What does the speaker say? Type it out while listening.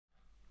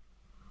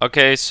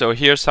Okay, so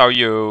here's how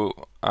you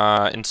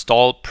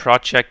install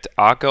Project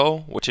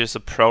Argo, which is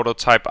a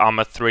prototype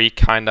Arma 3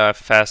 kinda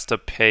faster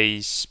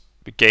pace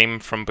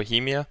game from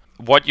Bohemia.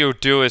 What you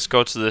do is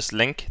go to this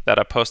link that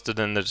I posted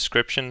in the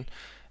description,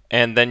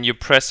 and then you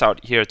press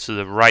out here to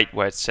the right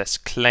where it says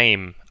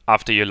claim.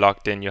 After you're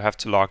logged in, you have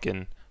to log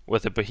in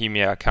with a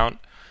Bohemia account.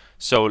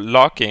 So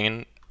log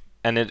in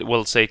and it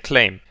will say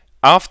claim.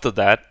 After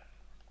that,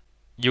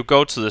 you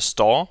go to the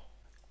store,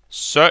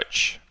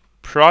 search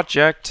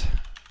Project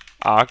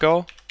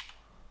Argo,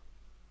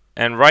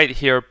 and right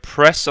here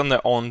press on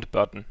the owned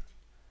button.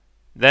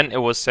 Then it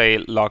will say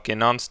log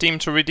in on Steam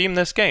to redeem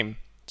this game.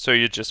 So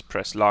you just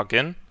press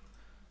login,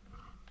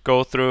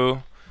 go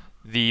through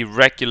the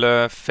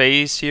regular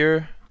phase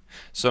here.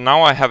 So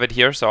now I have it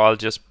here, so I'll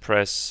just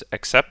press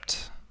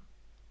accept,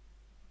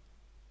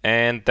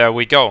 and there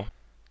we go.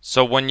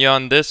 So when you're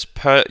on this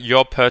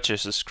your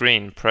purchases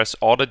screen, press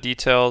order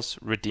details,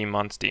 redeem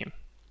on Steam,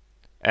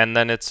 and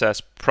then it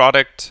says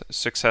product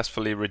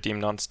successfully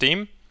redeemed on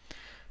Steam.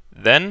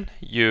 Then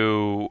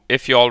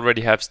if you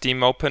already have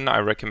Steam open, I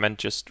recommend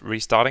just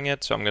restarting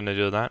it, so I'm gonna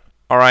do that.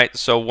 Alright,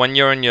 so when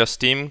you're in your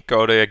Steam,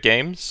 go to your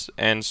games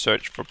and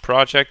search for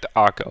Project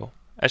Argo.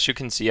 As you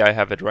can see, I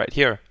have it right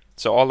here.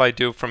 So all I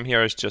do from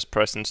here is just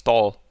press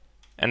install,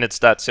 and it's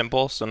that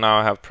simple. So now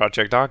I have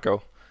Project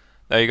Argo.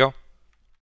 There you go.